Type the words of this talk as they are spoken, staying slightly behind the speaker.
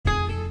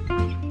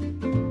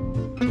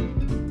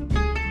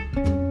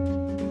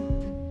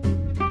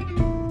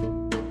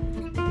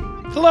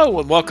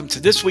Hello, and welcome to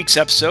this week's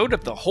episode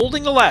of the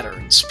Holding the Ladder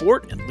in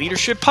Sport and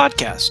Leadership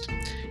podcast.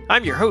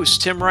 I'm your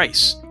host, Tim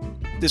Rice.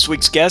 This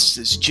week's guest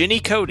is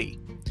Ginny Cody.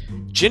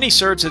 Ginny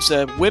serves as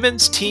a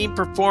women's team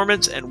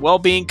performance and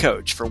well-being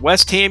coach for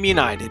West Ham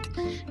United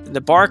in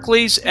the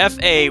Barclays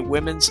FA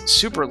Women's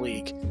Super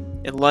League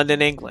in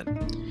London,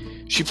 England.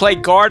 She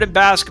played guard in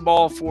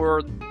basketball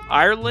for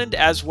Ireland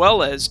as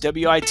well as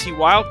WIT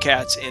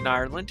Wildcats in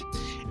Ireland,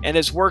 and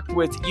has worked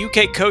with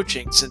UK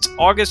Coaching since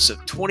August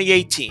of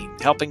 2018,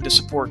 helping to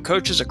support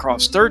coaches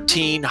across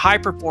 13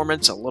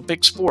 high-performance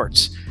Olympic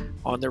sports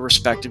on their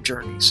respective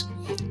journeys.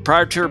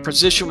 Prior to her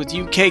position with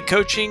UK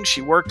Coaching,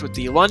 she worked with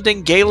the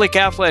London Gaelic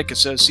Athletic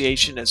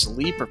Association as the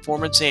lead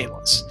performance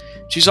analyst.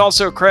 She's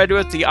also accredited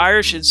with the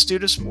Irish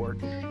Institute of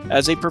Sport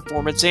as a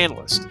performance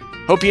analyst.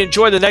 Hope you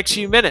enjoy the next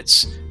few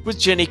minutes with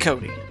Ginny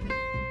Cody.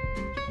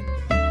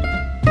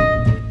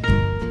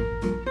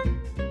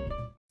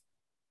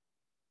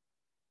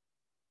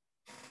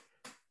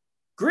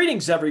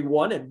 Greetings,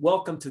 everyone, and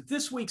welcome to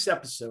this week's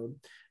episode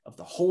of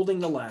the Holding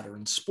the Ladder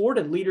in Sport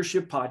and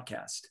Leadership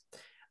podcast.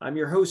 I'm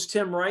your host,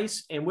 Tim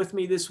Rice, and with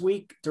me this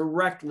week,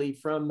 directly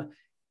from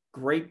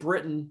Great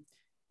Britain,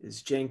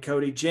 is Jen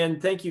Cody. Jen,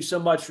 thank you so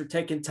much for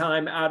taking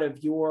time out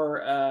of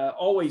your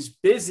always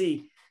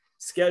busy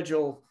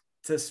schedule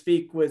to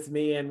speak with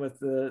me and with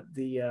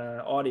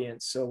the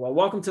audience. So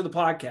welcome to the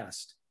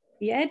podcast.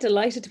 Yeah,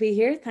 delighted to be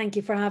here. Thank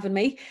you for having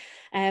me.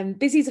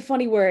 Busy is a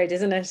funny word,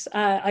 isn't it?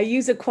 I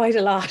use it quite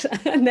a lot.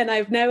 And then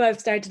I've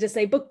started to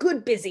say, but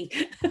good busy.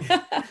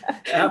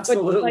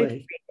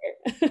 Absolutely.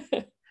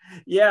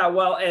 Yeah,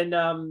 well,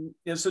 and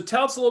so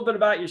tell us a little bit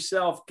about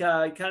yourself,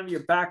 kind of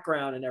your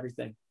background and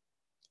everything.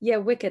 Yeah,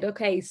 wicked.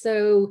 Okay,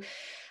 so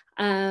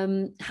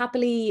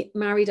happily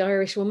married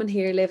Irish woman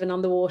here living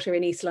on the water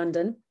in East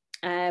London.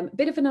 A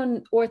bit of an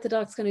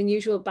unorthodox, kind of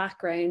unusual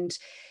background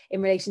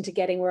in relation to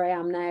getting where I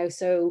am now.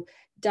 So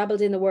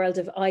dabbled in the world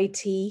of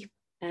IT,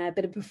 a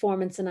bit of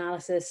performance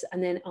analysis,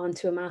 and then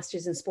onto a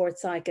master's in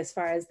sports psych as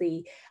far as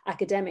the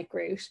academic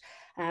route,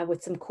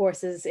 with some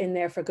courses in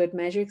there for good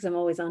measure, because I'm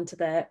always on to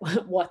the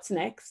what's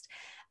next.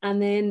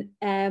 And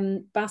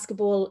then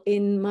basketball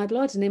in my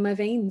blood and in my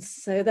veins.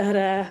 So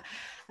that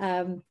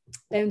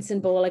bouncing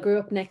ball, I grew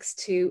up next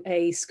to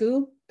a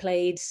school,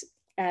 played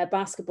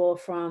basketball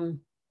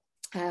from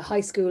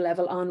high school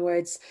level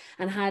onwards,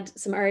 and had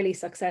some early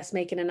success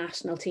making a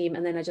national team.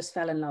 And then I just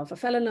fell in love. I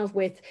fell in love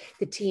with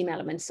the team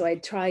element. So I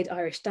tried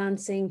Irish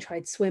dancing,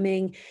 tried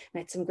swimming,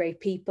 met some great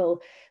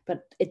people,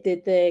 but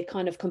the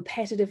kind of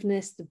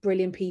competitiveness, the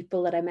brilliant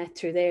people that I met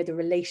through there, the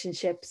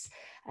relationships,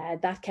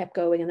 that kept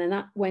going. And then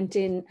that went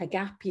in a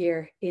gap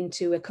year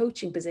into a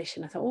coaching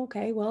position. I thought,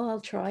 okay, well,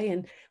 I'll try.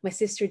 And my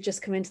sister had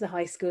just come into the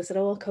high school, said,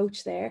 oh, I'll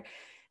coach there.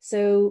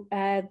 So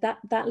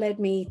that led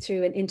me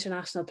through an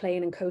international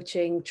playing and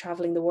coaching,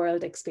 traveling the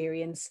world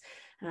experience,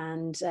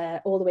 and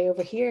all the way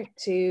over here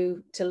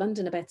to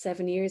London about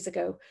 7 years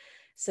ago.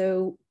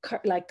 So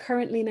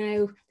currently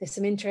now, there's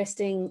some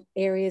interesting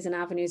areas and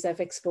avenues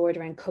I've explored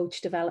around coach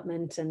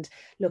development and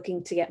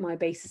looking to get my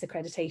BASIS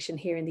accreditation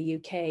here in the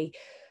UK.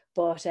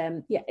 But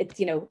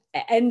it's,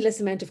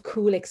 endless amount of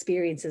cool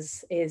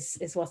experiences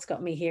is what's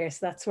got me here.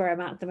 So that's where I'm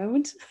at the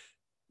moment.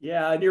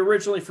 Yeah, and you're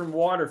originally from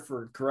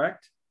Waterford,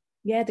 correct?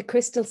 Yeah, the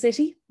Crystal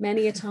City.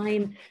 Many a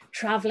time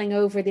traveling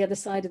over the other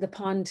side of the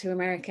pond to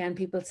America, and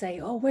people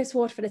say, oh, where's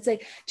Waterford? I'd say,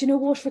 do you know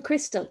Waterford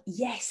Crystal?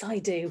 Yes, I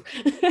do.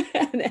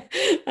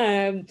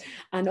 And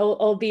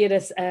albeit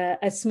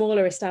a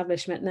smaller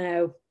establishment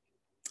now,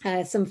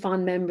 some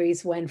fond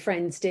memories when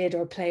friends did,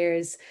 or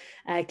players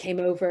came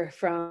over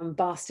from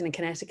Boston and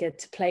Connecticut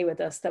to play with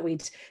us, that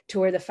we'd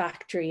tour the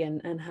factory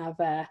and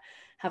have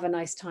a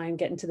nice time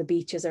getting to the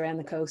beaches around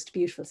the coast.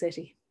 Beautiful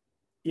city.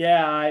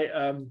 Yeah,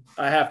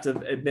 I have to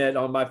admit,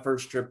 on my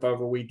first trip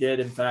over, we did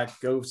in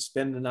fact go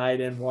spend the night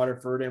in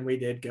Waterford, and we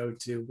did go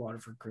to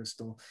Waterford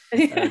Crystal,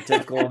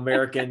 typical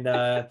American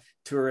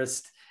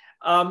tourist.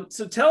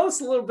 So tell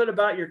us a little bit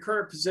about your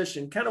current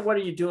position. Kind of what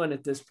are you doing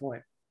at this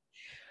point?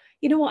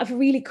 You know what, I have a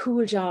really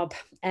cool job.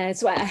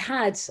 So I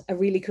had a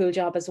really cool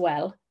job as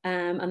well.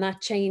 And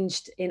that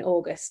changed in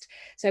August.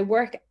 So I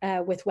work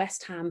with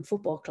West Ham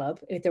Football Club,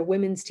 with their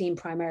women's team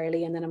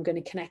primarily. And then I'm going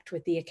to connect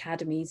with the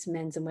academies,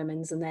 men's and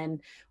women's, and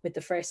then with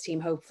the first team,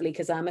 hopefully,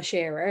 because I'm a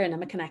sharer and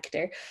I'm a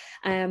connector.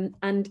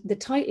 And the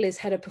title is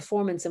Head of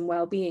Performance and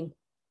Wellbeing.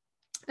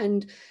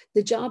 And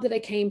the job that I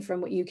came from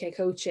with UK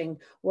Coaching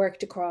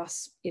worked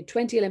across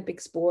 20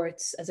 Olympic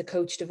sports as a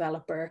coach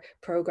developer,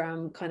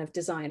 program kind of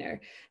designer.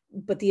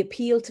 But the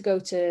appeal to go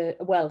to,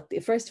 well,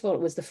 first of all, it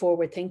was the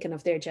forward thinking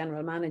of their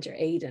general manager,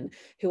 Aidan,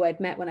 who I'd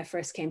met when I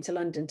first came to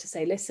London, to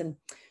say, listen,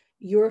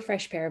 you're a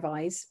fresh pair of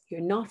eyes.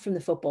 You're not from the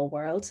football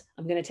world.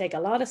 I'm going to take a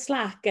lot of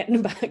slack getting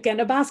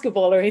a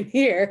basketballer in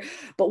here,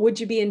 but would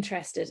you be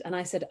interested? And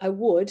I said, I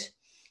would,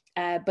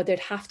 but there'd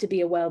have to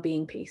be a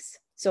well-being piece.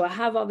 So I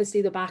have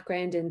obviously the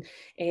background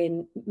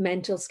in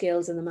mental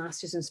skills and the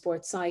Masters in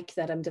Sports Psych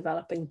that I'm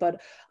developing,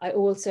 but I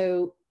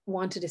also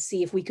wanted to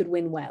see if we could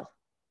win well.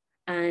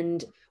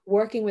 And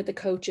working with the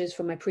coaches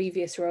from my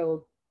previous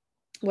role,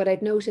 what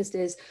I'd noticed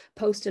is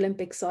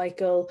post-Olympic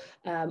cycle,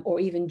 or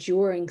even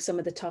during some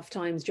of the tough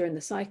times during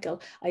the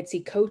cycle, I'd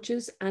see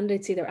coaches and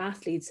I'd see their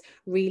athletes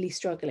really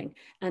struggling.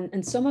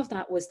 And some of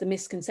that was the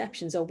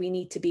misconceptions. Oh, we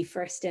need to be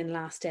first in,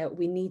 last out.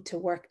 We need to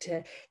work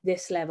to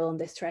this level and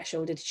this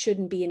threshold. It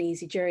shouldn't be an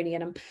easy journey.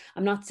 And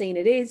I'm not saying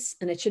it is,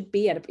 and it should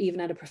be even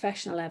at a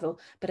professional level,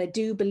 but I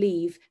do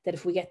believe that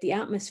if we get the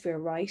atmosphere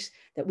right,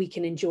 that we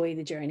can enjoy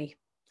the journey.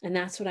 And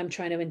that's what I'm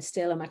trying to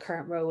instill in my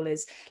current role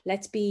is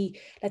let's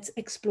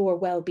explore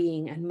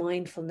well-being and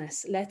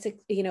mindfulness. Let's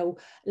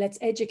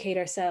educate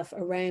ourselves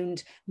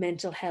around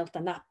mental health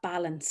and that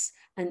balance,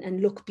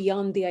 and look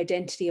beyond the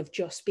identity of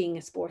just being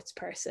a sports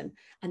person,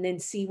 and then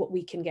see what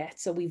we can get.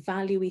 So we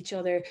value each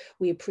other,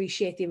 we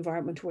appreciate the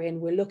environment we're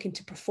in, we're looking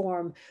to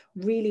perform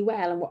really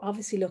well, and we're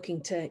obviously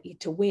looking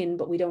to win,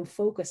 but we don't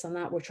focus on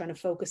that. We're trying to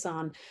focus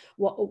on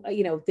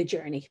the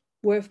journey.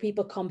 Where have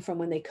people come from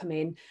when they come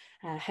in?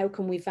 How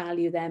can we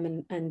value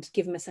them and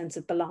give them a sense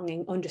of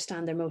belonging,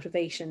 understand their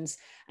motivations,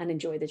 and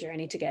enjoy the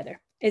journey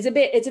together? It's a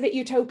bit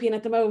utopian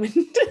at the moment,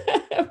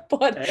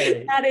 but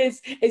hey, that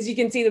is, as you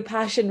can see, the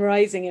passion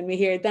rising in me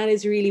here. That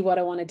is really what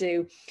I want to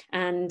do.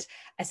 And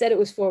I said it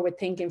was forward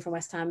thinking from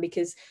West Ham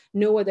because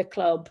no other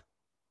club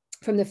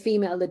from the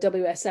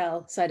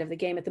WSL side of the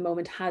game at the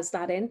moment has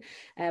that in.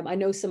 I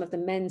know some of the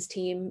men's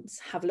teams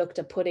have looked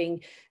at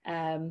putting,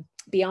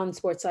 beyond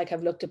sports psych,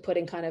 have looked at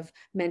putting kind of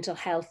mental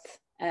health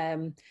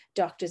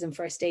doctors and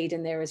first aid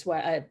in there as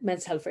well,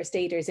 mental health first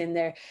aiders in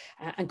there,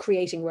 and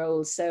creating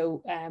roles.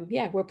 So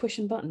we're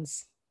pushing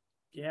buttons.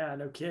 Yeah,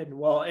 no kidding.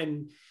 Well,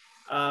 and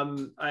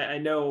I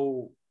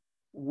know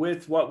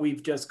with what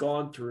we've just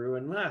gone through,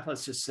 and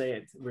let's just say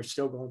it, we're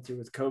still going through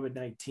with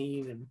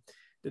COVID-19 and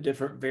the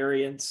different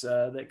variants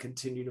that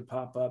continue to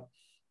pop up.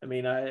 I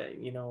mean,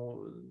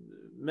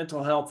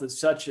 mental health is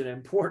such an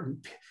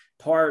important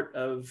part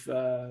of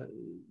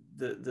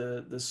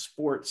the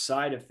sports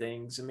side of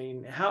things. I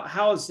mean, how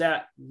has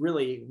that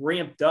really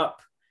ramped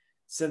up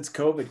since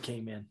COVID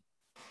came in?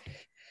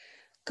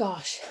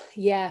 Gosh,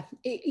 yeah.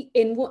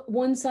 In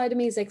one side of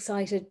me is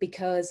excited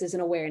because there's an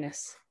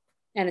awareness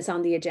and it's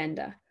on the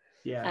agenda.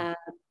 Yeah.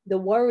 The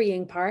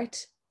worrying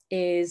part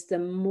is the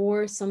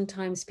more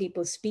sometimes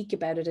people speak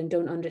about it and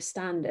don't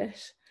understand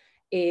it,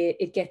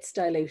 it gets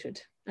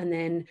diluted. And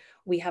then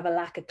we have a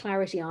lack of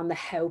clarity on the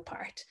how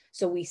part.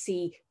 So we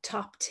see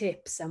top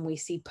tips and we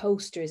see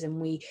posters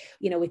and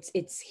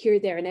it's here,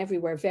 there and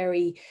everywhere.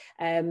 Very,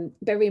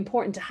 very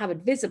important to have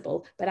it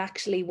visible, but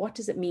actually what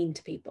does it mean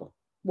to people?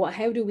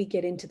 How do we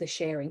get into the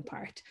sharing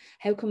part?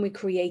 How can we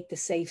create the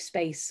safe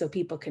space so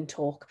people can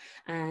talk?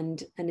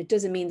 And it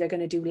doesn't mean they're going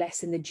to do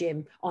less in the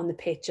gym, on the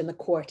pitch, on the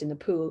court, in the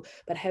pool,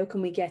 but how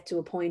can we get to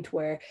a point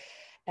where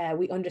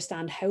we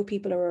understand how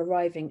people are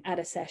arriving at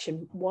a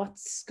session,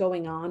 what's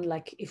going on?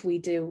 Like if we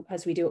do,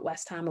 as we do at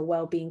West Ham, a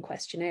well-being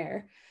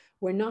questionnaire,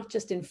 we're not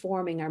just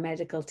informing our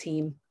medical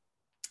team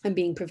and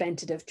being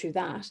preventative through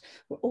that,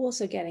 we're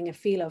also getting a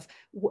feel of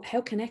how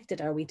connected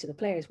are we to the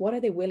players? What are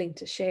they willing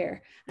to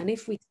share? And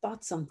if we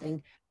spot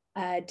something,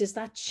 does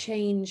that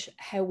change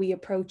how we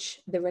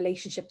approach the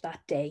relationship that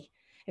day?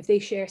 If they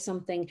share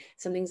something's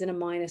in a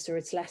minus or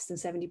it's less than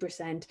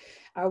 70%,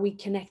 are we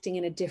connecting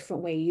in a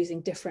different way,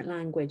 using different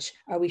language?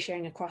 Are we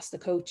sharing across the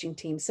coaching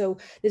team? So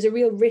there's a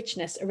real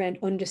richness around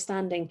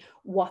understanding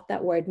what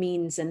that word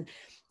means. And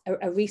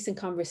a recent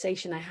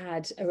conversation I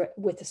had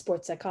with a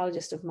sports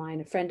psychologist of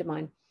mine, a friend of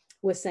mine,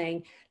 was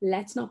saying,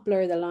 let's not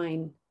blur the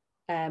line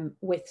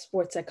with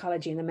sports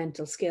psychology and the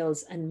mental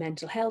skills and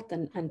mental health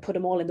and put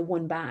them all in the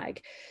one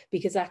bag,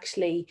 because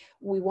actually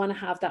we want to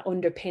have that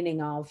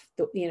underpinning of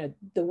the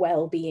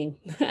well-being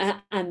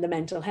and the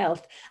mental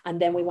health,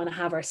 and then we want to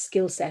have our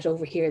skill set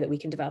over here that we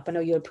can develop. I know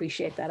you'll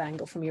appreciate that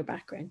angle from your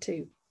background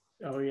too.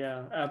 Oh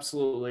yeah,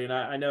 absolutely. And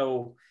I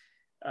know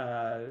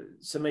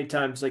so many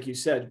times, like you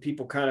said,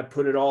 people kind of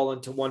put it all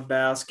into one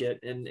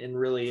basket, and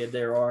really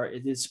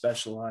it is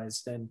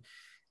specialized.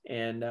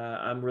 And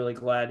I'm really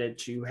glad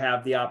that you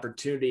have the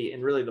opportunity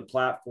and really the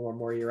platform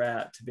where you're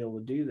at to be able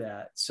to do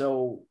that.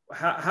 So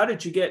how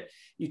did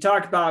you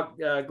talked about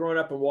growing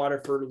up in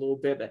Waterford a little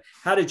bit, but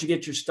how did you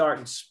get your start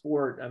in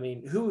sport? I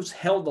mean, who's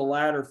held the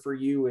ladder for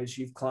you as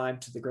you've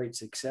climbed to the great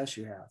success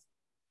you have?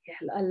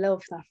 Yeah, I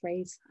love that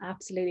phrase. I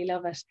absolutely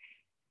love it.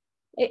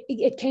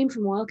 It came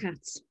from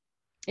Wildcats.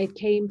 It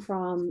came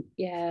from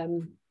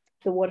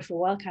the Waterford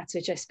Wildcats,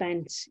 which I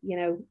spent,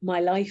 my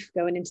life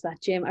going into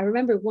that gym. I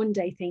remember one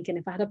day thinking,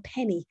 if I had a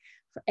penny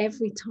for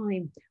every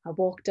time I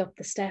walked up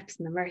the steps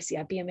in the Mercy,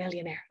 I'd be a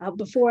millionaire.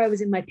 Before I was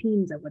in my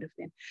teens, I would have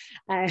been.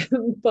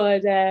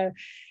 But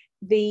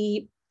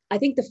I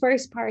think the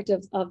first part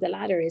of the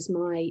ladder is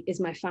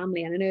my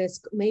family. And I know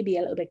it's maybe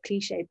a little bit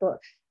cliche, but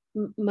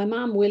my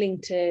mom,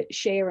 willing to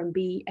share and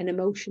be an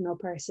emotional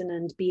person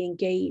and be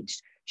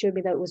engaged, showed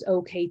me that it was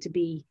okay to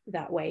be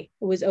that way.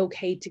 It was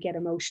okay to get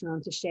emotional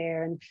and to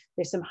share. And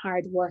there's some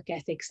hard work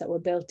ethics that were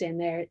built in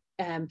there.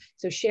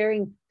 So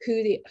sharing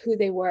who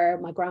they were,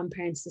 my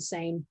grandparents the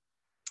same.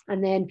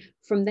 And then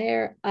from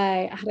there,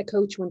 I had a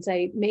coach once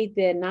I made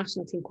the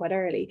national team quite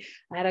early.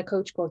 I had a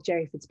coach called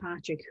Jerry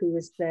Fitzpatrick, who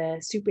was the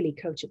Super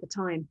League coach at the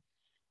time.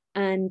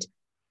 And,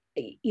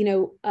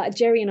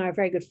 Jerry and I are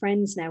very good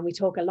friends now. We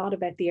talk a lot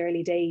about the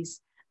early days.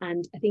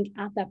 And I think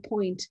at that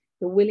point,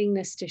 the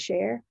willingness to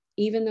share,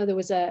 even though there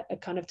was a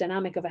kind of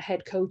dynamic of a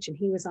head coach and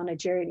he was on a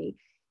journey,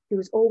 he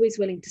was always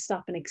willing to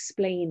stop and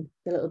explain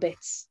the little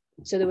bits.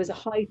 So there was a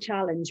high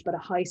challenge, but a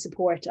high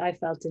support I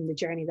felt in the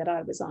journey that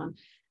I was on.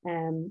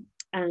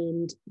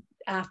 And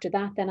after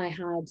that, then I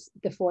had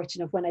the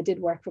fortune of, when I did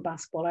work for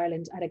Basketball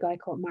Ireland, I had a guy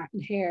called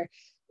Martin Hare,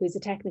 who was the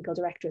technical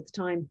director at the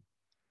time.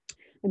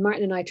 And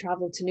Martin and I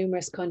traveled to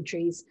numerous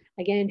countries.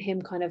 Again,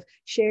 him kind of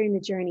sharing the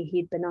journey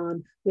he'd been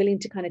on, willing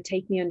to kind of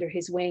take me under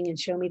his wing and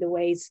show me the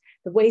ways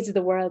of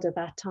the world at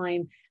that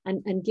time,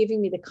 and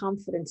giving me the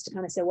confidence to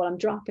kind of say, well, I'm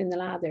dropping the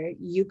ladder.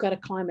 You've got to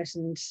climb it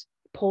and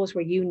pause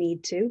where you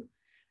need to.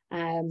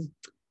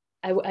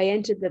 I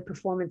entered the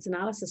performance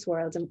analysis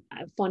world, and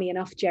funny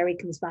enough, Jerry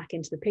comes back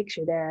into the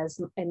picture there as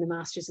in the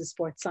Masters of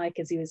Sports Psych,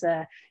 as he was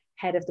a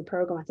head of the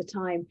program at the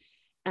time,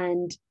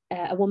 and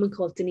a woman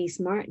called Denise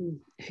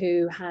Martin,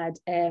 who had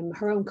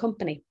her own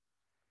company,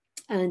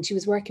 and she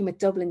was working with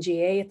Dublin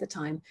GA at the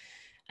time,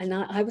 and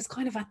I was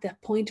kind of at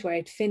that point where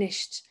I'd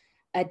finished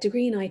a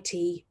degree in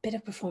IT, bit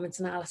of performance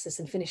analysis,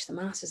 and finished the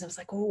Masters. I was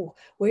like, oh,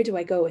 where do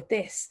I go with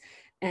this?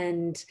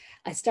 And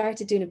I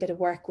started doing a bit of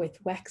work with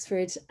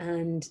Wexford,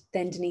 and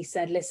then Denise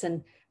said,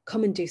 listen,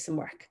 come and do some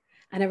work.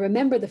 And I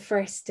remember the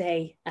first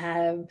day,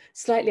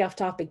 slightly off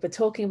topic, but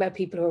talking about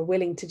people who are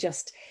willing to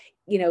just,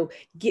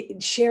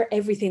 share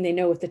everything they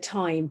know at the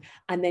time,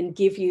 and then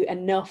give you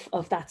enough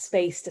of that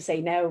space to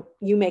say, now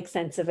you make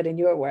sense of it in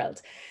your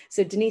world.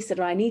 So Denise said,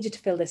 I need you to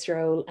fill this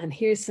role, and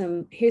here's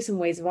some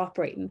ways of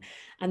operating.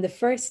 And the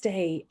first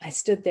day I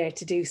stood there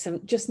to do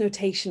some just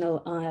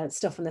notational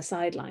stuff on the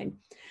sideline.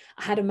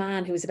 I had a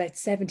man who was about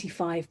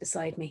 75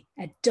 beside me,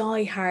 a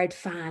die-hard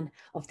fan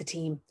of the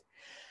team.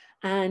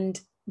 And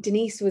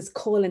Denise was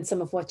calling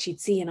some of what she'd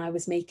see, and I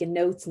was making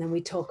notes, and then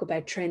we'd talk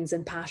about trends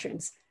and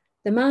patterns.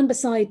 The man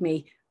beside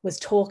me was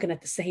talking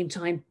at the same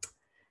time.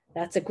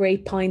 That's a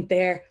great point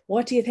there.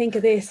 What do you think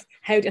of this?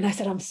 And I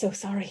said, I'm so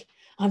sorry.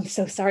 I'm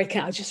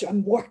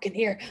working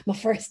here. My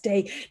first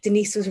day.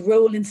 Denise was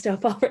rolling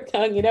stuff off her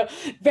tongue,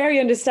 very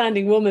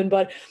understanding woman.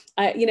 But,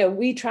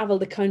 we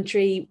traveled the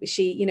country.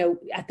 She,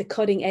 at the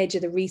cutting edge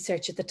of the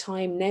research at the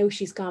time. Now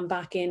she's gone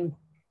back in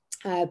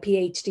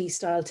PhD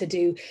style to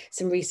do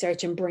some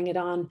research and bring it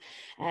on,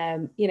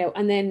 and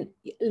then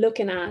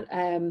looking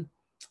at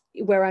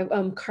where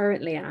I'm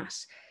currently at,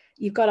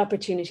 you've got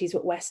opportunities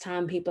with West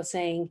Ham, people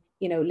saying,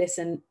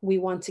 listen, we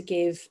want to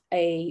give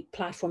a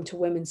platform to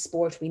women's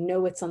sport. We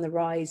know it's on the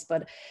rise,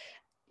 but,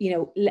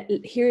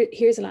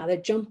 here's a ladder,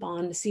 jump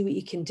on, see what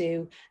you can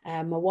do.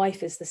 My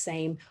wife is the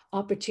same.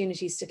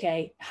 Opportunities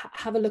to,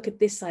 have a look at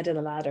this side of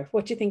the ladder.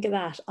 What do you think of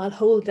that? I'll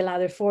hold the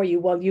ladder for you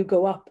while you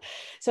go up.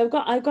 So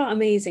I've got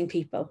amazing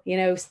people,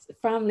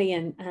 family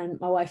and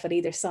my wife at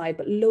either side,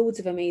 but loads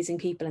of amazing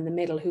people in the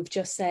middle who've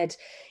just said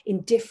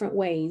in different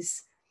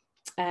ways,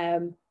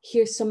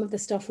 here's some of the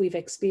stuff we've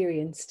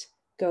experienced,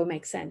 go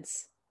make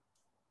sense.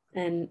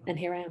 And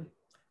here I am.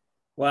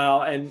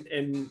 Wow.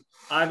 And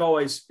I've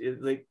always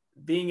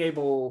being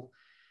able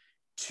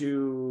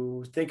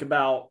to think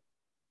about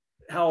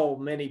how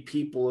many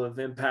people have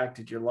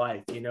impacted your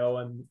life,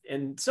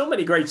 and so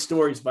many great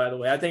stories, by the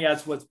way. I think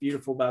that's what's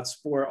beautiful about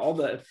sport. All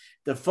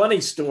the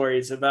funny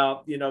stories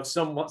about,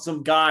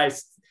 some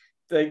guys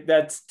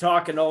that's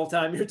talking all the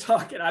time you're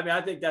talking. I mean,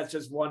 I think that's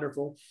just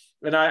wonderful.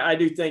 And I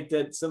do think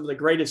that some of the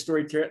greatest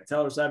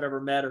storytellers I've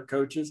ever met are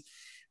coaches.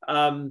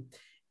 And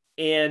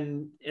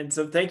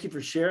so thank you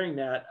for sharing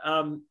that.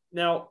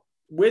 Now,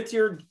 with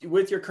your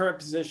current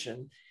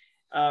position,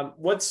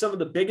 what's some of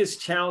the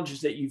biggest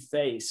challenges that you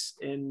face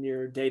in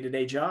your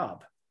day-to-day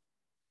job?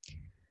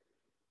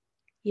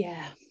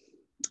 Yeah.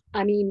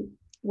 I mean,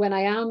 when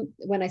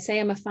I say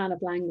I'm a fan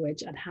of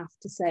language, I'd have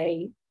to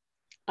say,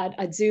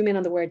 I'd zoom in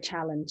on the word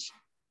challenge.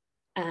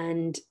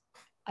 And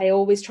I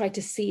always try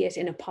to see it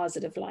in a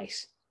positive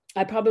light.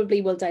 I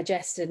probably will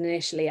digest it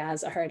initially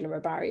as a hurdle or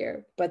a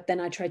barrier, but then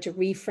I try to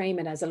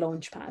reframe it as a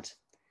launch pad.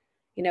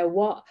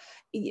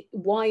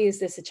 Why is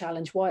this a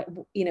challenge? Why,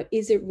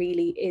 is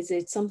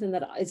it something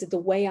is it the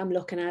way I'm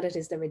looking at it?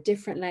 Is there a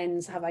different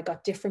lens? Have I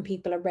got different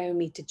people around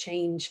me to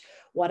change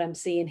what I'm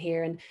seeing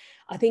here? And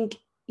I think,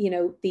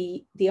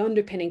 the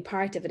underpinning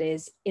part of it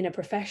is, in a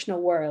professional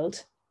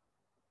world,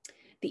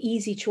 the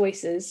easy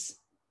choices,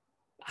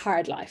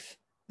 hard life.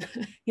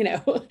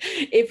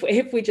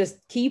 If we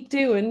just keep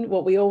doing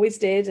what we always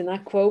did, and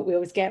that quote, we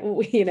always get what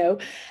we,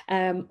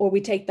 or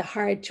we take the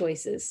hard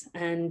choices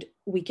and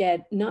we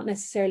get not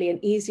necessarily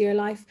an easier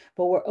life,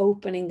 but we're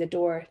opening the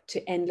door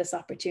to endless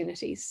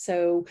opportunities.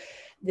 So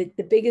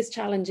the biggest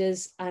challenge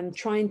is I'm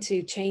trying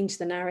to change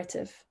the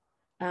narrative.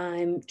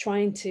 I'm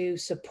trying to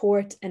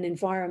support an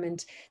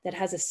environment that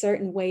has a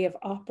certain way of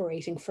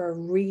operating for a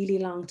really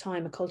long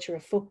time, a culture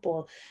of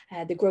football,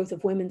 the growth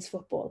of women's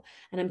football.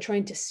 And I'm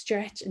trying to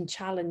stretch and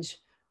challenge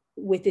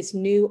with this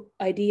new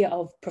idea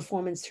of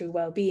performance through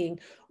well-being,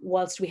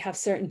 whilst we have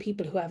certain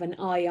people who have an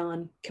eye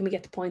on, can we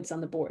get the points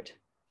on the board?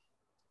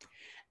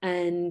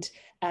 And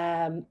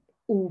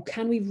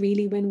can we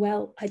really win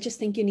well? I just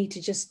think you need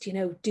to just,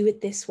 do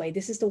it this way.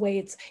 This is the way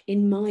it's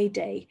in my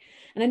day.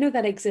 And I know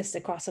that exists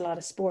across a lot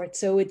of sports.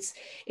 So it's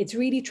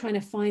really trying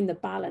to find the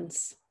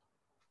balance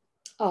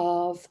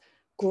of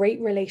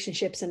great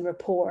relationships and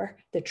rapport,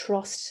 the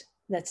trust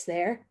that's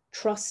there,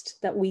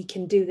 trust that we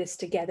can do this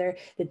together,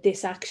 that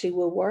this actually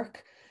will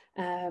work,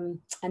 and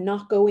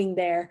not going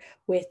there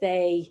with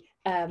a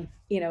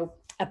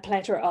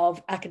plethora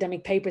of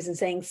academic papers and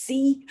saying,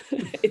 see,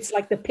 it's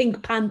like the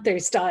Pink Panther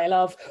style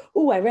of,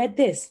 oh, I read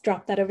this,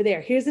 drop that over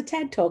there. Here's a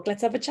TED talk.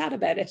 Let's have a chat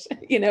about it.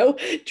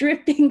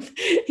 Dripping.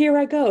 Here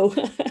I go.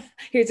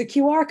 Here's a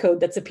QR code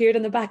that's appeared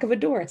on the back of a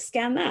door.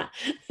 Scan that.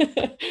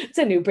 It's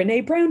a new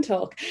Brene Brown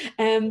talk.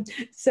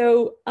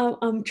 So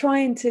I'm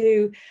trying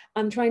to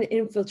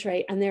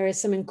infiltrate, and there are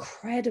some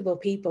incredible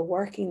people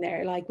working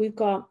there. Like we've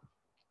got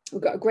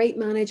a great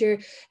manager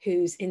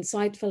who's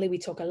insightful. We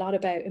talk a lot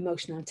about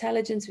emotional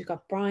intelligence. We've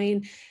got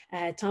Brian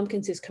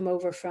Tompkins, who's come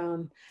over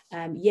from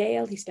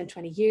Yale. He spent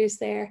 20 years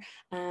there,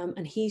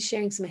 and he's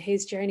sharing some of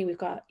his journey. We've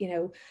got,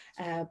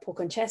 Paul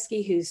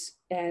Konchesky, who's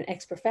an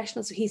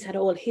ex-professional. So he's had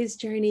all his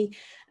journey.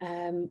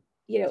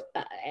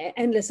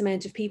 Endless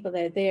amount of people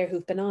that are there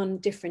who've been on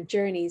different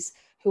journeys,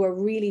 who are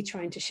really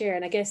trying to share.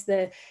 And I guess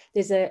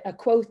there's a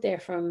quote there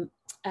from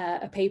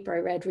a paper I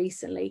read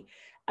recently,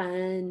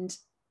 and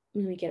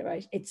let me get it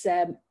right. It's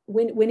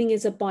winning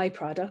is a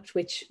byproduct,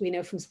 which we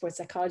know from sports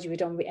psychology, we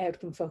don't be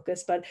outcome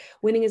focused, but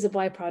winning is a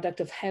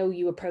byproduct of how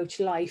you approach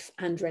life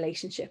and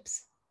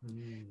relationships.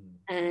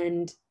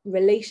 And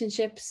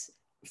relationships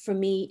for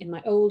me in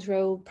my old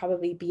role,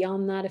 probably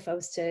beyond that, if I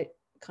was to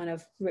kind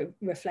of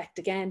reflect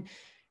again,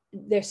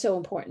 they're so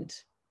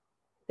important.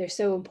 They're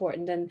so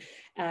important.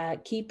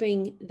 And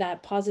keeping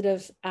that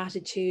positive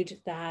attitude,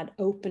 that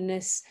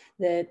openness,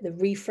 the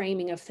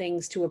reframing of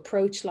things to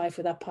approach life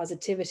with that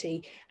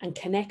positivity and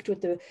connect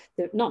with the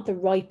not the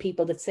right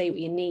people that say what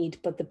you need,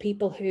 but the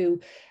people who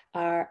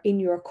are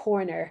in your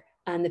corner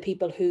and the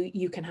people who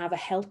you can have a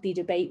healthy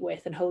debate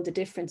with and hold a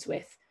difference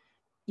with,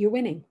 you're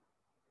winning.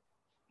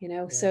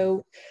 Yeah.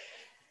 So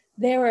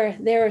there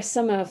are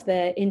some of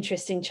the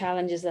interesting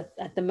challenges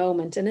at the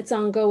moment, and it's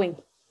ongoing.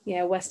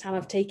 West Ham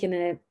have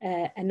taken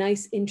a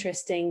nice,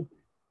 interesting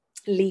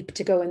leap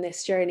to go in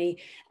this journey.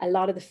 A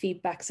lot of the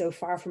feedback so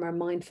far from our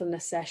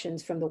mindfulness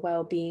sessions, from the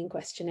well-being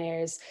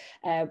questionnaires,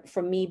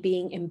 from me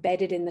being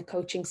embedded in the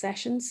coaching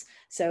sessions,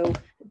 so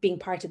being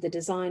part of the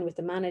design with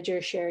the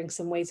manager, sharing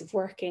some ways of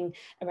working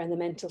around the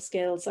mental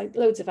skills, like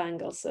loads of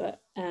angles. So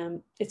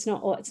it's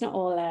not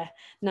all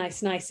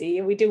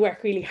nicey. We do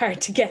work really hard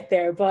to get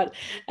there, but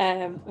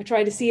I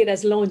try to see it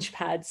as launch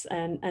pads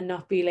and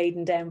not be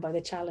laden down by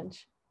the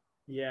challenge.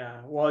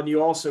 Yeah, well, and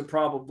you also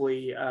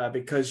probably,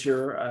 because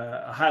you're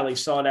a highly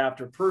sought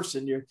after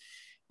person,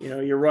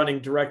 you're running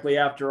directly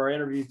after our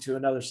interview to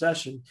another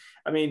session.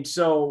 I mean,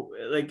 so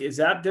like, is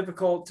that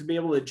difficult to be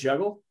able to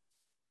juggle?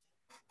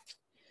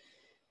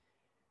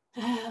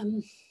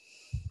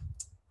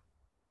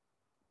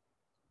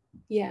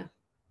 Yeah,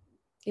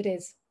 it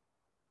is.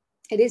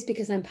 It is,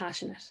 because I'm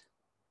passionate.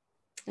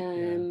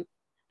 And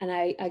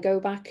I go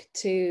back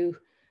to,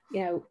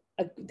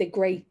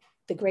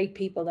 the great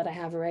people that I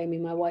have around me,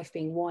 my wife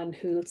being one,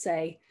 who will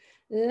say,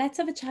 let's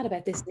have a chat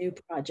about this new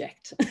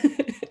project.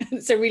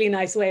 It's a really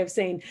nice way of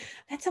saying,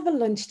 let's have a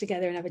lunch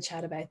together and have a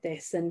chat about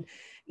this. And,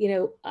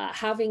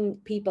 having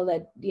people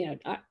that,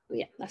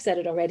 I've said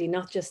it already,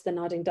 not just the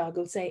nodding dog,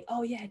 will say,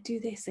 oh yeah, do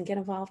this and get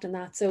involved in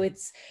that. So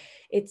it's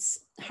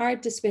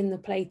hard to spin the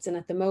plates. And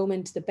at the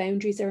moment, the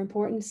boundaries are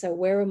important. So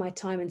where are my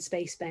time and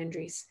space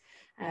boundaries?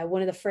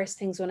 One of the first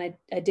things when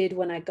I did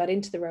when I got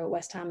into the role at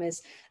West Ham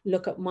is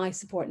look up my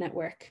support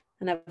network.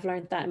 And I've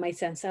learned that it might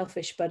sound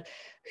selfish, but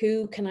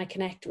who can I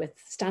connect with?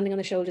 Standing on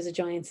the shoulders of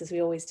giants, as we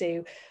always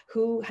do.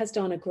 Who has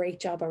done a great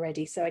job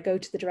already? So I go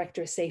to the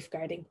director of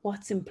safeguarding.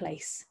 What's in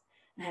place?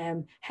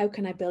 How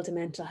can I build a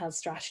mental health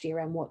strategy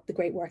around what the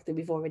great work that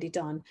we've already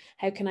done?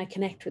 How can I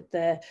connect with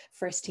the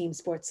first team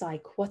sports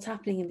psych? What's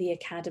happening in the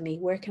academy?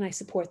 Where can I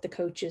support the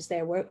coaches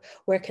there?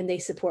 Where can they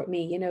support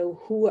me?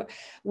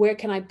 Where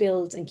can I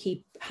build and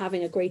keep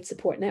having a great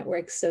support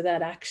network, so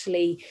that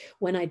actually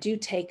when I do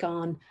take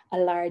on a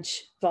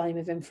large volume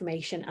of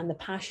information and the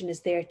passion is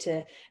there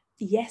to,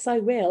 yes, I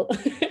will,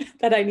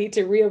 that I need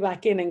to reel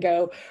back in and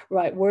go,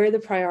 right, where are the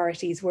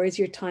priorities? Where's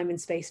your time and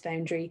space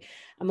boundary?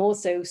 I'm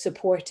also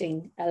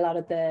supporting a lot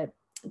of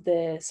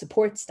the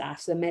support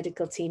staff, so the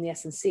medical team, the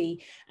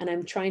S&C, and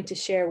I'm trying to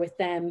share with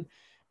them,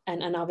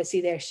 and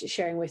obviously they're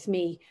sharing with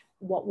me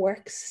what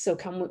works. So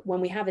when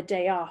we have a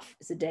day off,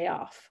 it's a day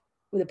off.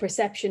 With a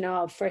perception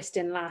of first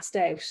in, last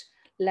out,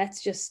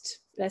 let's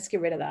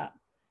get rid of that.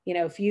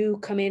 If you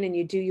come in and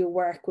you do your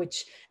work,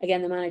 which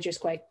again, the manager's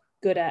quite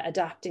good at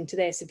adapting to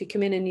this. If you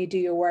come in and you do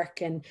your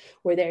work and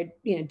we're there,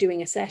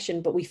 doing a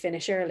session, but we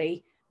finish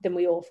early, then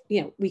we all,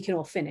 we can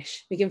all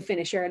finish. We can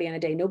finish early on a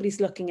day. Nobody's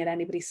looking at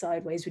anybody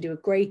sideways. We do a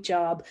great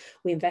job.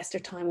 We invest our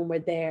time when we're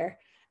there.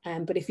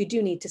 But if you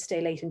do need to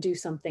stay late and do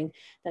something,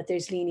 that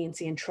there's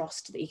leniency and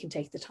trust that you can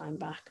take the time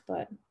back.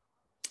 But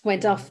I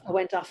went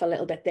off a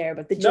little bit there,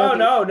 but the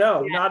no,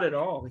 juggling, not at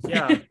all.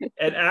 Yeah.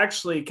 It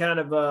actually kind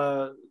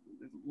of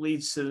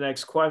leads to the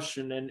next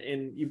question.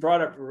 And you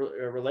brought up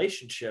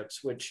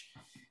relationships, which,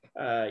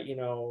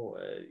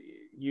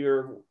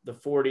 you're the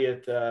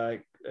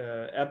 40th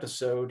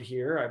episode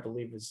here, I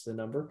believe is the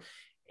number.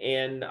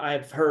 And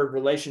I've heard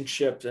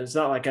relationships, and it's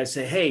not like I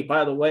say, hey,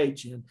 by the way,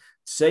 Jen,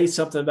 say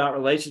something about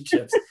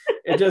relationships.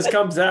 It just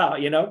comes out,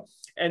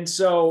 And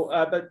so,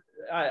 but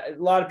a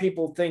lot of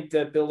people think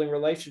that building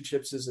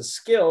relationships is a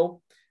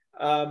skill.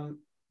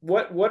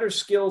 What are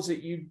skills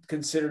that you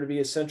consider to be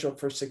essential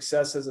for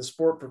success as a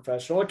sport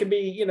professional? It can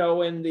be,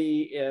 in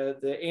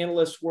the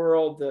analyst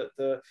world,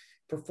 the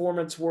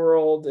performance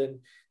world, and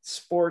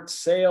sports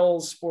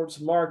sales, sports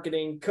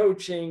marketing,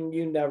 coaching,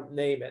 you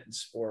name it in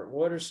sport.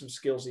 What are some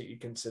skills that you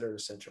consider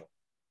essential?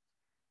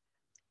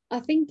 I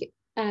think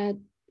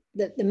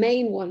the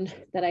main one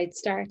that I'd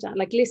start on,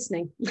 like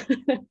listening.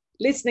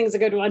 Listening is a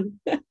good one.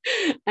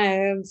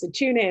 So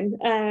tune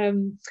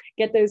in,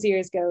 get those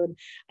ears going.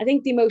 I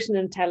think the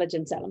emotional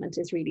intelligence element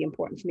is really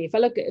important for me.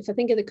 If I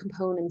think of the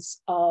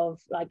components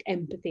of like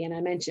empathy, and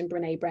I mentioned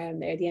Brene Brown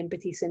there, the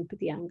empathy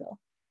sympathy angle.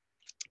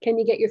 Can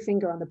you get your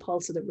finger on the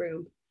pulse of the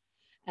room?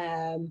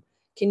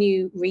 Can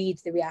you read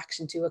the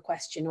reaction to a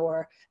question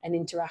or an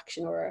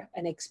interaction or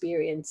an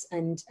experience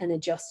and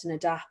adjust and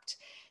adapt?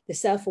 The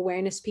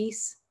self-awareness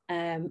piece.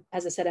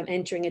 As I said, I'm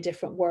entering a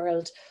different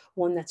world,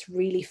 one that's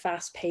really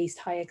fast-paced,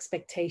 high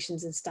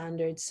expectations and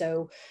standards.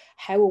 So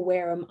how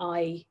aware am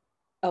I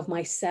of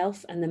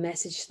myself and the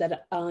message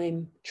that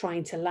I'm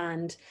trying to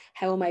land?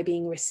 How am I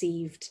being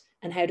received?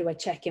 And how do I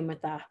check in with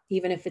that?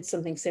 Even if it's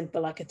something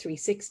simple like a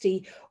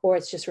 360 or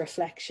it's just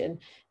reflection.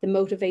 The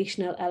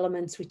motivational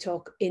elements, we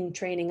talk in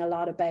training a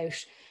lot about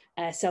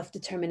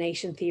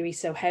self-determination theory.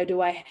 So how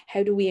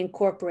do we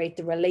incorporate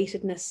the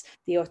relatedness,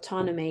 the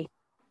autonomy,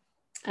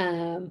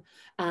 and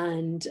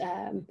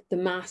the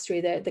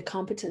mastery, the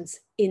competence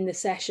in the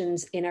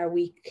sessions in our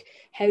week?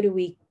 How do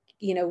we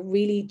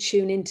really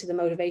tune into the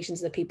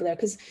motivations of the people there?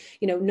 Because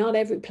not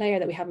every player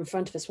that we have in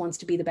front of us wants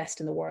to be the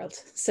best in the world.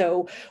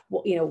 So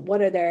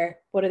what are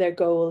their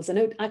goals?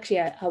 And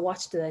actually I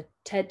watched the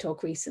TED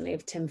talk recently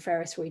of Tim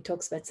Ferriss where he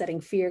talks about setting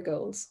fear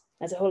goals.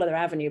 That's a whole other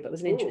avenue, but it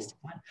was an interesting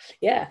one.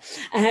 Yeah.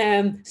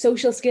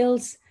 Social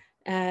skills.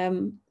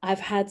 I've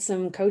had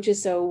some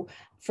coaches, so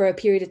for a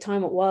period of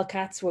time at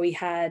Wildcats where we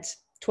had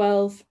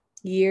 12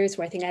 years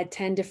where I think I had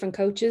 10 different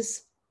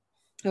coaches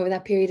over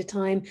that period of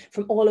time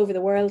from all over the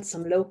world,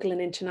 some local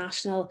and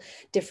international,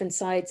 different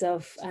sides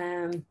of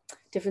the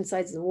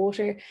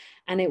water.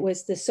 And it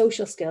was the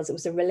social skills, it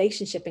was the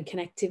relationship and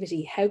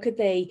connectivity. How could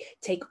they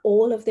take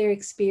all of their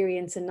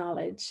experience and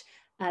knowledge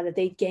that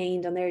they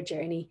gained on their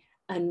journey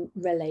and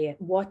relay it?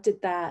 What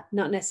did that,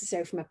 not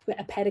necessarily from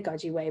a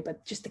pedagogy way,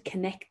 but just the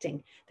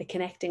connecting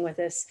with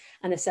us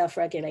and the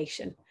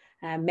self-regulation.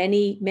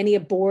 Many a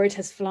board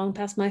has flown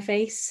past my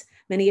face,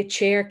 many a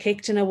chair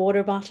kicked in a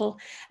water bottle.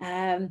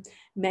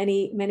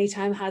 Many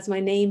times has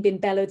my name been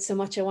bellowed so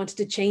much I wanted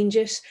to change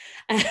it.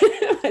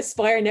 I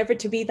aspire never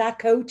to be that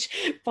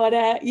coach. But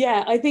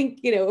I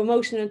think,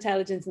 emotional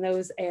intelligence in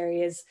those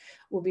areas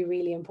will be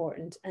really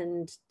important.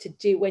 And to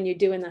do, when you're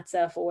doing that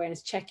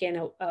self-awareness, check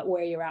in at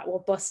where you're at,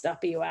 what bus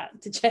stop are you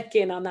at, to check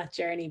in on that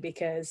journey.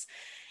 Because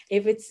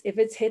if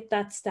it's hit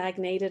that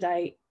stagnated,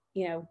 I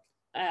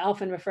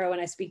often refer when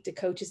I speak to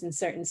coaches in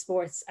certain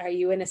sports, are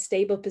you in a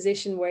stable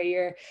position where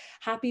you're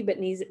happy but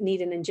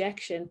need an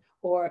injection,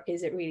 or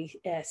is it really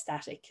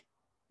static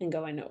and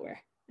going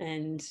nowhere?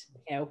 And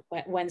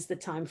when's the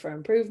time for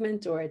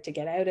improvement, or to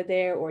get out of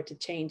there, or to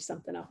change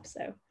something up?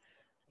 So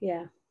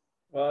yeah.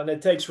 Well, and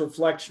it takes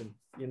reflection,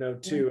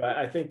 too. Yeah.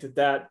 I think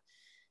that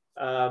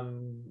I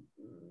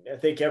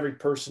think every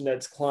person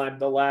that's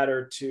climbed the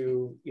ladder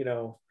to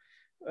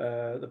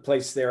the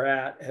place they're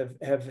at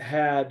have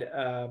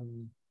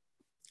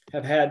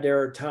had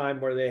their time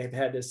where they have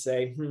had to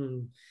say,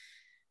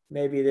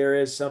 maybe there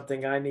is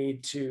something I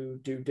need to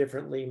do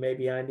differently.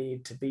 Maybe I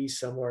need to be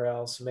somewhere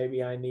else.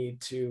 Maybe I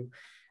need to,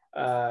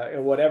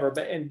 whatever.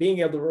 And being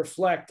able to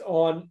reflect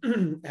on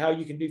how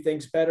you can do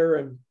things better,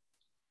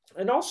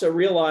 and also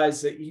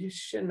realize that you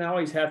shouldn't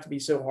always have to be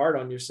so hard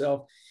on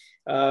yourself.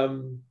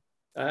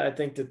 I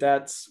think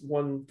that's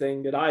one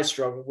thing that I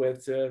struggled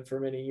with for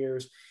many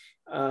years.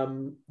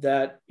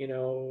 That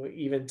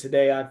even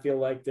today, I feel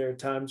like there are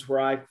times where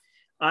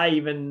I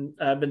even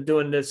have been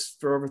doing this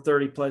for over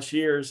 30 plus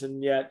years.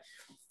 And yet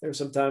there's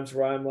some times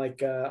where I'm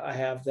like, I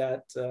have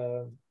that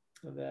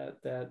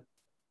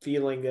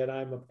feeling that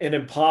I'm an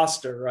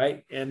imposter.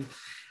 Right. And,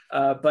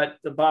 but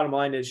the bottom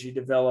line is you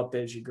develop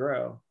as you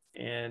grow.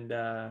 And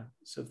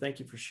so thank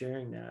you for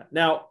sharing that.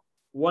 Now,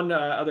 one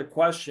other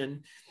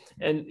question,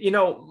 and,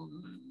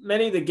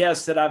 many of the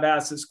guests that I've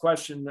asked this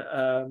question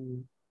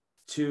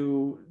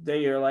to,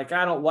 they are like,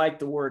 I don't like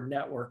the word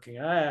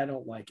networking. I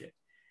don't like it.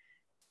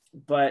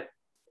 But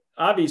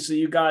obviously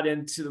you got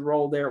into the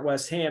role there at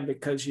West Ham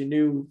because you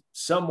knew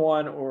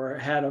someone or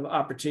had an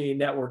opportunity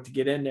network to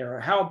get in there.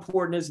 How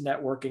important is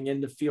networking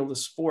in the field of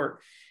sport,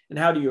 and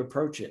how do you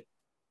approach it?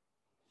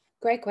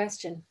 Great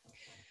question.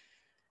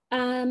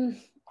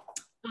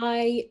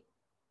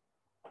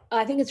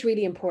 I think it's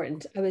really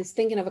important. I was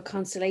thinking of a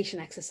constellation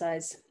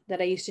exercise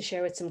that I used to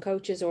share with some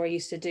coaches, or I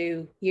used to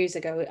do years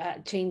ago.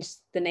 Changed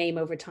the name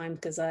over time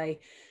because I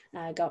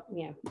got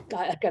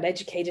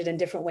educated in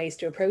different ways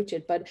to approach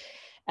it. But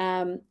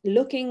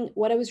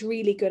what I was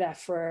really good at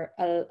for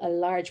a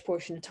large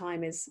portion of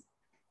time is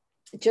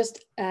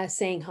just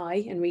saying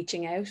hi and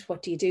reaching out.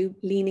 What do you do?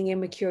 Leaning in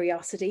with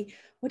curiosity.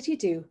 What do you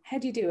do? How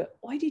do you do it?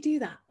 Why do you do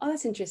that? Oh,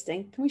 that's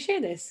interesting. Can we share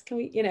this? Can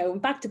we,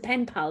 back to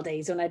pen pal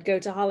days when I'd go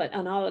to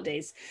on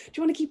holidays. Do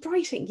you want to keep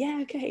writing? Yeah,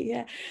 okay,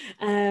 yeah.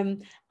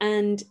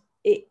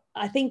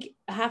 I think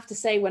I have to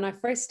say, when I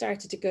first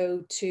started to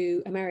go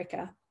to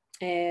America,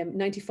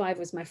 95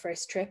 was my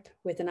first trip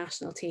with the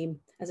national team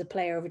as a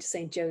player over to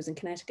St. Joe's in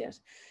Connecticut.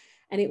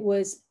 And it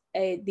was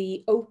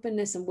the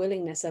openness and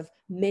willingness of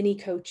many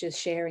coaches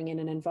sharing in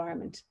an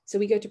environment. So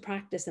we go to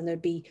practice and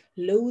there'd be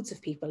loads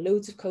of people,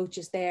 loads of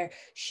coaches there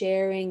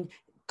sharing,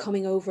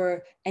 coming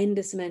over,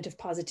 endless amount of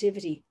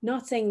positivity.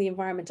 Not saying the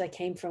environment I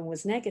came from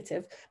was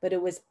negative, but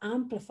it was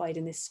amplified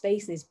in this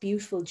space, in these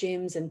beautiful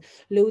gyms, and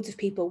loads of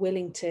people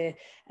willing to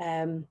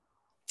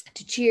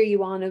cheer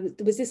you on.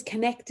 There was this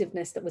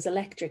connectiveness that was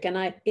electric,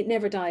 and it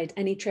never died.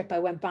 Any trip I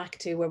went back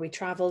to where we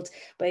traveled,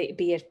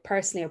 be it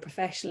personally or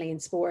professionally in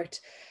sport,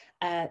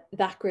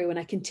 that grew, and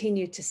I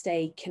continued to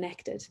stay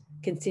connected.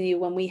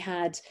 When we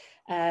had,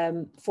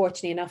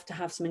 fortunate enough to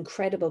have some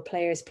incredible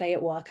players play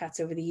at Wildcats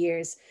over the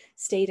years,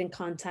 stayed in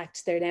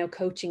contact. They're now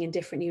coaching in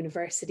different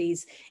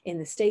universities in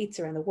the States,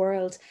 around the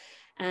world.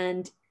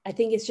 And I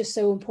think it's just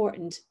so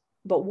important.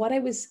 But what I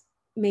was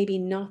maybe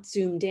not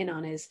zoomed in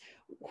on is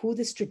who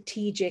the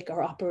strategic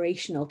or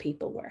operational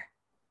people were.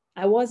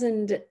 I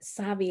wasn't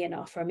savvy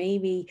enough, or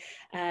maybe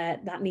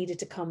that needed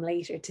to come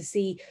later, to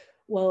see,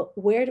 well,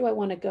 where do I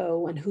want to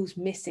go and who's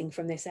missing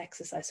from this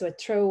exercise? So I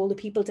throw all the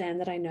people down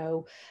that I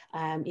know,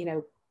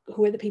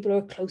 who are the people who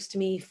are close to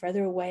me,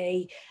 further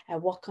away?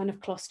 What kind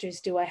of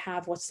clusters do I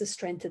have? What's the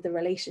strength of the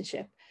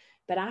relationship?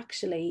 But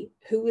actually,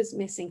 who is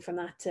missing from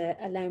that to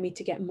allow me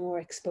to get more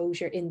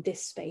exposure in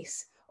this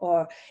space?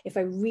 Or if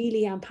I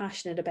really am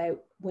passionate about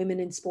women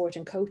in sport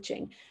and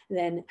coaching,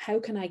 then how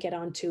can I get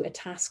onto a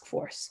task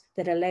force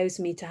that allows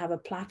me to have a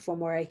platform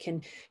where I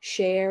can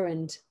share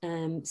and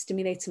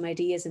stimulate some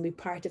ideas and be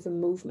part of a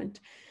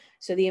movement?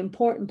 So the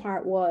important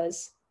part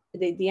was,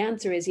 the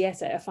answer is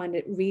yes, I find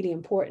it really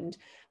important.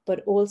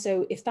 But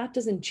also, if that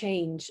doesn't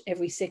change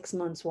every 6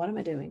 months, what am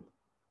I doing?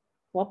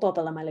 What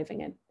bubble am I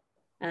living in?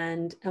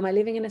 And am I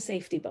living in a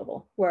safety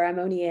bubble where I'm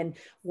only in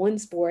one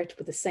sport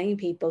with the same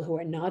people who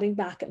are nodding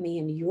back at me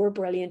and you're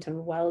brilliant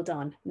and well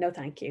done? No,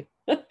 thank you.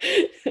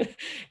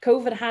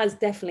 COVID has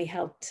definitely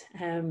helped.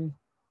 And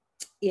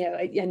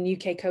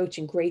UK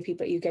coaching, great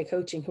people at UK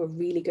coaching who are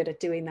really good at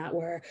doing that,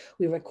 where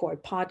we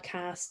record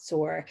podcasts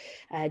or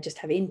just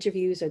have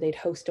interviews, or they'd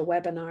host a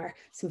webinar.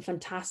 Some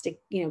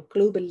fantastic,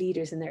 global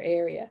leaders in their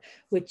area,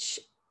 which,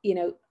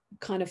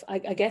 kind of, I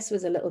guess,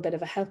 was a little bit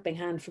of a helping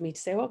hand for me to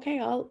say,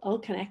 okay,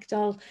 I'll connect.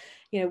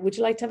 Would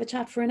you like to have a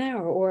chat for an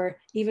hour? Or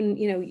even,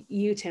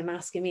 you, Tim,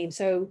 asking me. I'm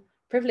so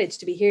privileged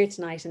to be here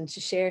tonight and to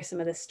share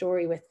some of this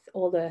story with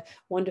all the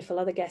wonderful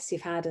other guests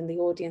you've had and the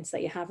audience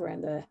that you have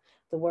around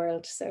the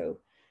world. So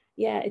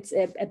yeah, it's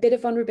a bit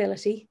of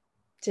vulnerability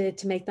to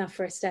make that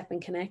first step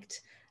and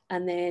connect,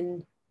 and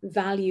then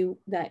value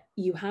that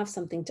you have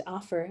something to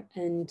offer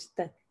and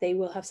that they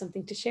will have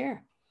something to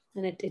share.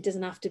 And it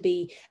doesn't have to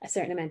be a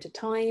certain amount of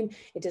time.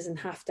 It doesn't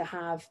have to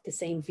have the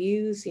same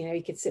views.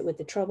 You could sit with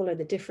the trouble or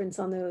the difference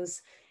on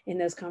in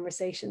those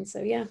conversations.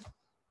 So yeah,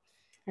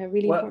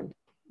 really important.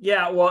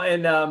 Yeah, well,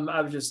 and I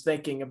was just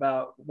thinking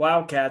about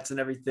Wildcats and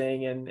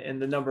everything,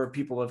 and the number of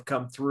people have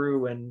come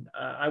through. And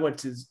I went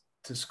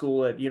to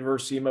school at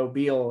University of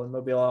Mobile in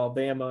Mobile,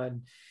 Alabama,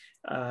 and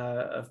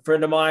a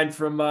friend of mine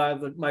from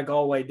my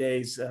Galway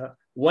days,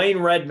 Wayne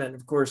Redmond,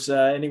 of course,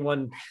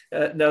 anyone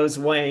knows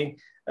Wayne.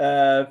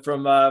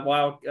 From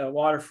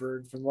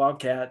Waterford, from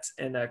Wildcats,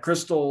 and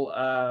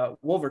Crystal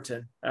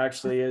Wolverton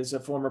actually is a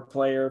former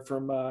player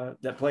from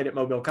that played at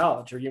Mobile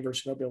College, or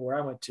University of Mobile, where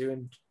I went to,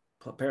 and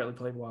apparently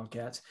played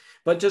Wildcats.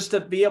 But just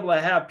to be able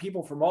to have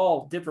people from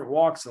all different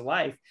walks of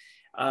life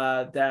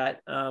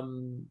that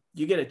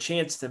you get a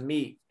chance to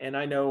meet. And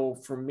I know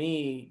for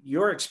me,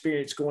 your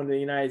experience going to the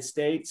United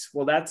States,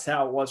 well, that's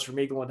how it was for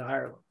me going to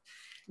Ireland.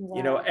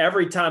 Wow.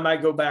 Every time I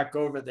go back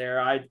over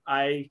there,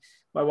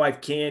 my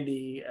wife,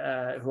 Candy,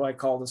 who I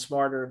call the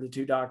smarter of the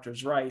two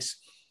doctors, Rice,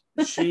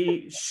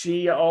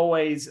 she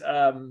always,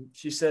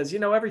 she says,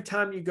 every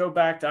time you go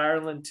back to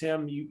Ireland,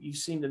 Tim, you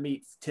seem to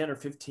meet 10 or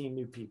 15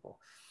 new people.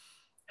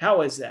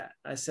 How is that?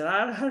 I said,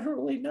 I don't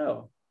really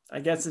know. I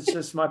guess it's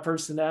just my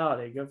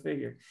personality. Go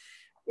figure.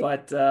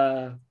 But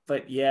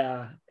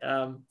yeah.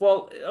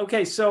 Well,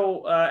 okay.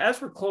 So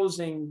as we're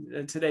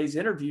closing today's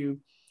interview,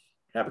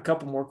 I have a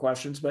couple more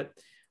questions, but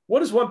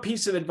What is one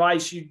piece of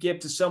advice you'd give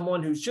to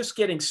someone who's just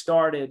getting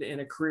started in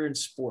a career in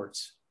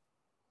sports?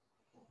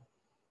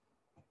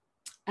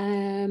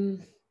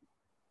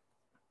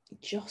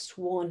 Just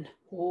one.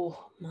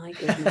 Oh my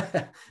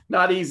goodness.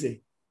 Not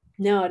easy.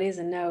 No, it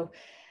isn't. No.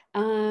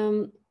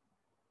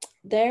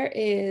 There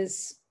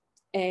is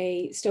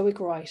a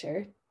Stoic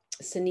writer,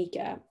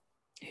 Seneca,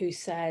 who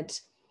said,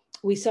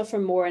 we suffer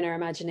more in our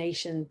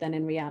imagination than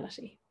in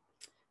reality.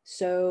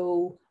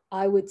 So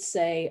I would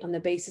say on the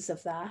basis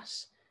of that,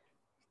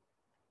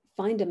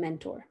 find a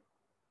mentor.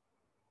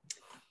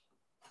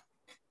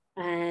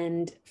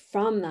 And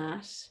from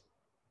that,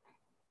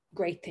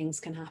 great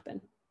things can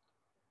happen.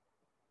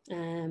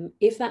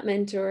 If that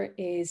mentor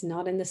is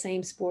not in the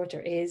same sport, or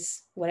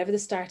is whatever the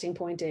starting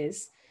point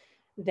is,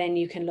 then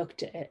you can look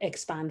to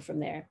expand from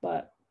there.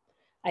 But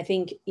I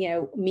think,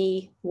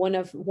 one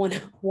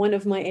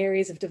of my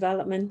areas of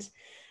development,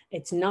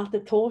 it's not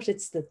the thought,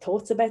 it's the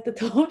thoughts about the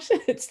thought.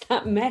 It's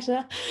that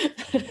meta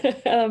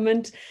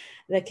element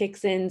that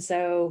kicks in.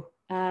 So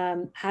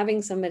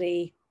having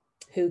somebody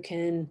who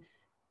can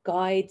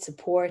guide,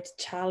 support,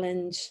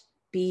 challenge,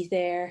 be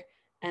there.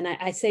 And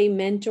I say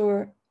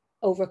mentor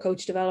over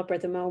coach developer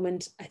at the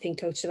moment. I think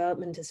coach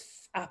development is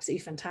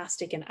absolutely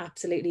fantastic and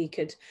absolutely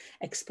could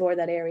explore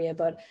that area.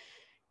 But,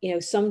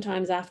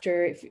 sometimes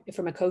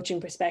from a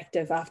coaching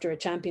perspective, after a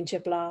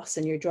championship loss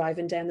and you're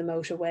driving down the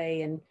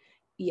motorway and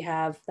you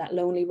have that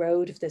lonely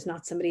road, if there's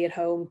not somebody at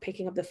home,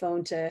 picking up the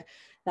phone to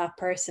that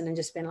person and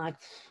just being like,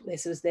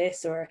 this was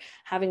this, or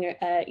having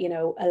a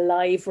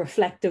live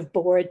reflective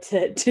board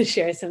to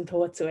share some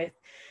thoughts with.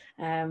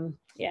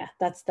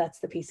 That's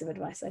the piece of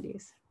advice I'd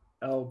use.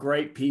 Oh,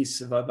 great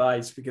piece of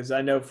advice, because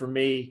I know for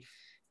me,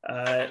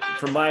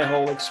 from my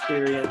whole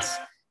experience,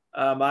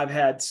 I've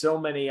had so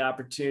many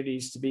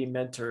opportunities to be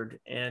mentored,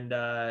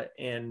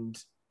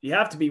 and you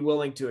have to be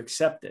willing to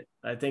accept it.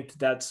 I think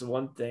that's the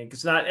one thing,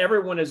 because not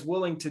everyone is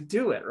willing to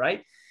do it,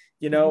 right?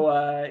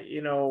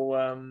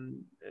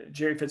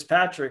 Jerry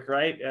Fitzpatrick,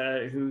 right,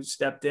 who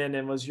stepped in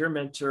and was your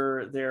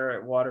mentor there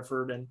at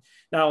Waterford, and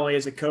not only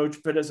as a coach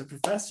but as a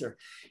professor.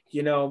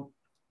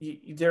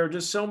 There are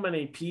just so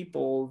many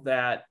people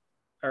that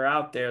are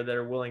out there that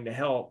are willing to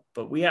help,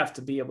 but we have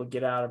to be able to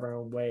get out of our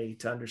own way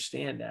to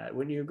understand that.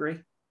 Wouldn't you agree?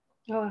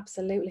 Oh,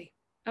 absolutely.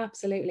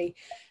 Absolutely.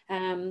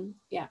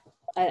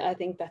 I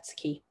think that's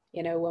key.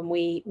 When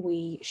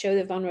we show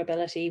the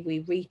vulnerability, we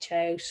reach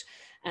out,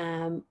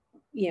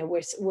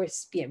 we're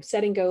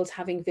setting goals,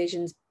 having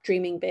visions,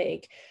 dreaming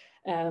big.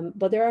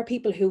 But there are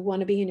people who want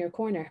to be in your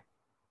corner.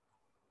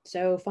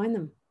 So find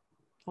them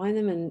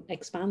and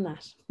expand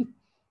that.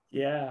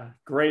 Yeah.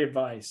 Great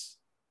advice.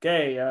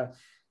 Okay.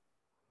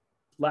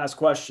 Last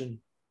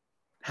question.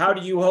 How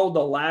do you hold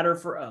the ladder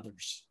for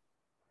others?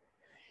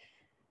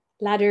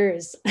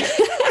 Ladders.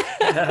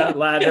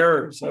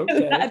 Ladders.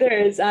 Okay.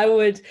 Ladders. I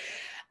would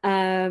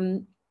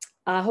I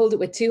hold it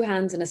with two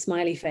hands and a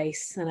smiley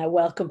face, and I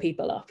welcome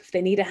people up. If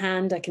they need a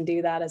hand, I can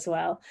do that as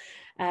well.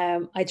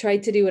 I try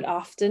to do it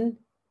often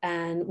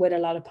and with a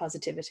lot of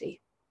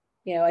positivity.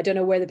 I don't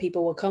know where the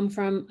people will come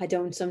from. I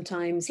don't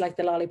sometimes like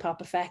the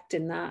lollipop effect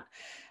in that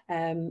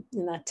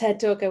TED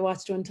talk I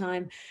watched one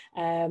time.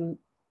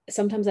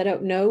 Sometimes I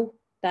don't know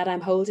that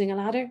I'm holding a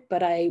ladder,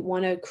 but I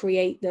want to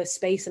create the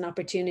space and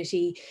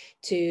opportunity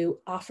to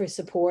offer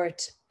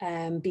support,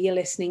 be a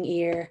listening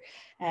ear,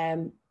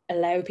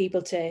 allow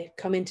people to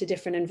come into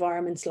different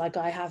environments like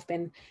I have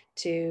been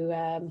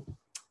to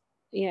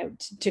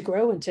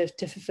grow and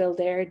to fulfill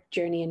their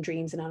journey and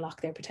dreams and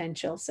unlock their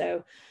potential.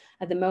 So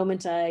at the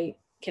moment I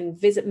can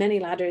visit many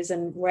ladders,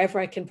 and wherever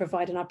I can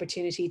provide an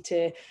opportunity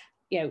to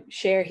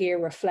share here,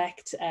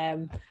 reflect,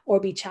 or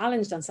be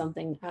challenged on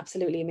something,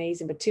 absolutely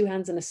amazing. But two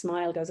hands and a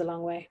smile goes a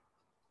long way.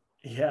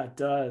 Yeah, it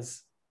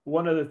does.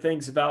 One of the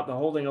things about the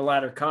holding a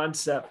ladder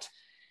concept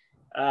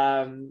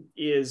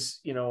is,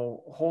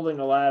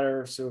 holding a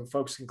ladder so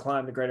folks can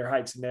climb the greater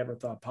heights they never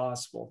thought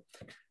possible,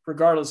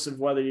 regardless of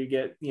whether you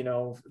get,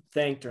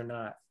 thanked or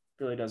not.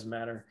 It really doesn't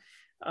matter.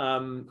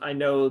 I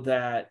know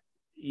that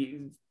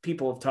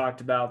people have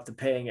talked about the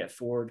paying it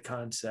forward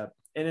concept.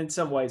 And in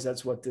some ways,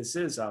 that's what this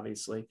is,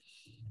 obviously.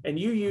 And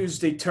you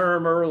used a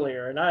term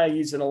earlier, and I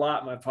use it a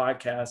lot in my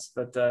podcast,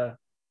 but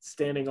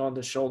standing on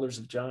the shoulders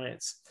of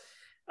giants.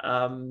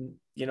 I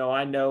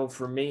know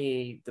for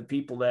me, the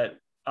people that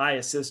I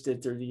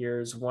assisted through the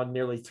years won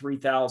nearly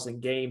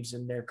 3,000 games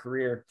in their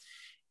career.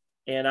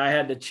 And I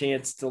had the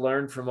chance to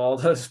learn from all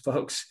those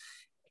folks.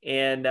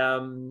 And,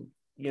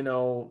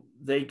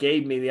 they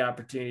gave me the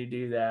opportunity to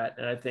do that.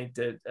 And I think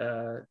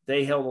that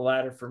they held a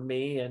ladder for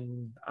me.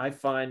 And I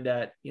find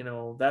that,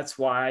 that's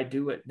why I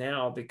do it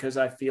now, because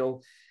I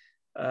feel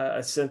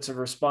a sense of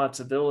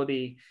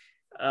responsibility.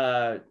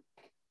 It's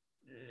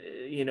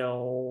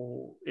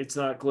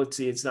not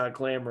glitzy, it's not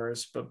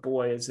glamorous, but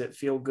boy, does it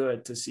feel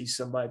good to see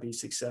somebody be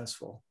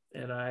successful.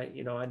 And I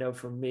know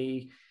for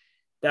me,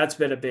 that's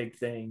been a big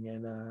thing.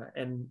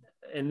 And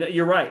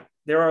you're right.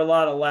 There are a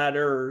lot of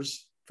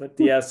ladders, put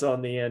the S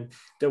on the end,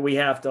 that we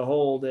have to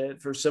hold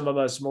it for some of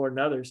us more than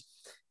others.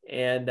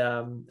 And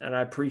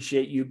I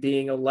appreciate you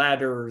being a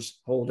ladders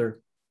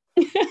holder.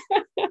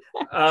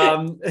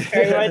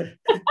 Very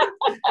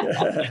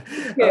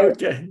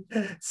Okay.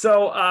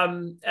 So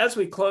as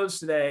we close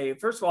today,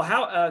 first of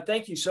all,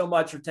 thank you so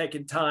much for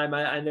taking time.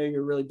 I know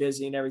you're really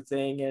busy and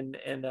everything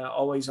and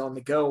always on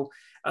the go.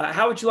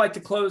 How would you like to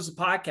close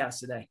the podcast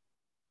today?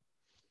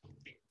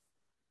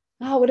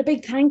 Oh, what a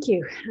big thank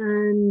you.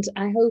 And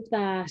I hope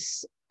that,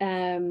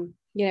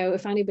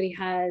 if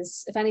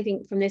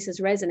anything from this has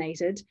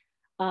resonated,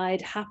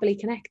 I'd happily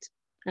connect.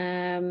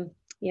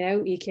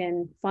 You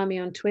can find me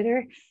on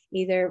Twitter,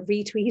 either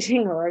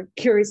retweeting or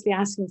curiously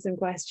asking some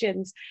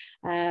questions.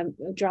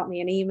 Drop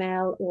me an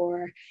email,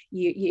 or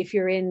if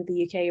you're in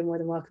the UK, you're more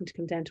than welcome to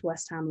come down to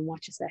West Ham and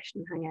watch a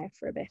session and hang out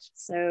for a bit.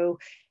 So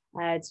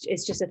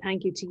it's just a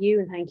thank you to you,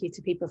 and thank you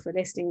to people for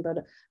listening,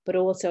 but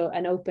also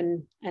an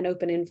open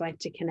invite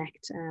to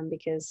connect,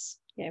 because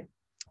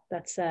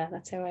that's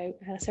how I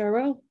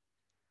roll.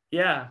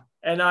 Yeah,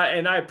 and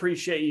I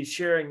appreciate you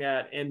sharing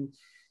that. And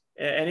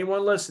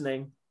anyone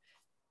listening,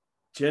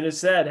 Jenna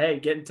said, hey,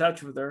 get in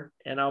touch with her,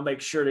 and I'll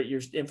make sure that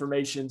your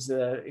information's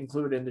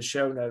included in the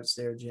show notes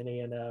there, Jenny.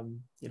 And,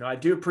 I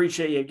do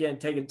appreciate you, again,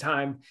 taking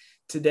time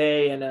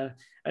today. And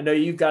I know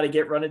you've got to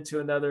get running to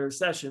another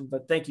session,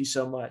 but thank you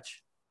so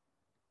much.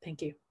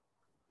 Thank you.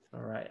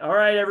 All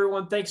right,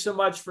 everyone. Thanks so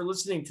much for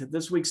listening to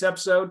this week's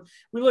episode.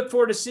 We look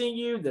forward to seeing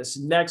you this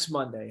next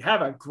Monday.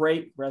 Have a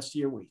great rest of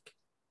your week.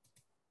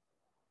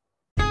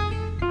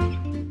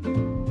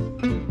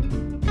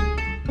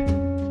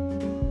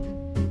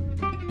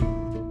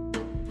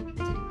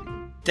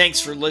 Thanks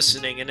for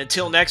listening, and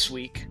until next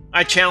week,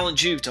 I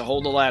challenge you to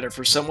hold a ladder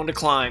for someone to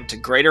climb to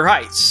greater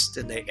heights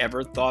than they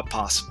ever thought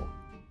possible.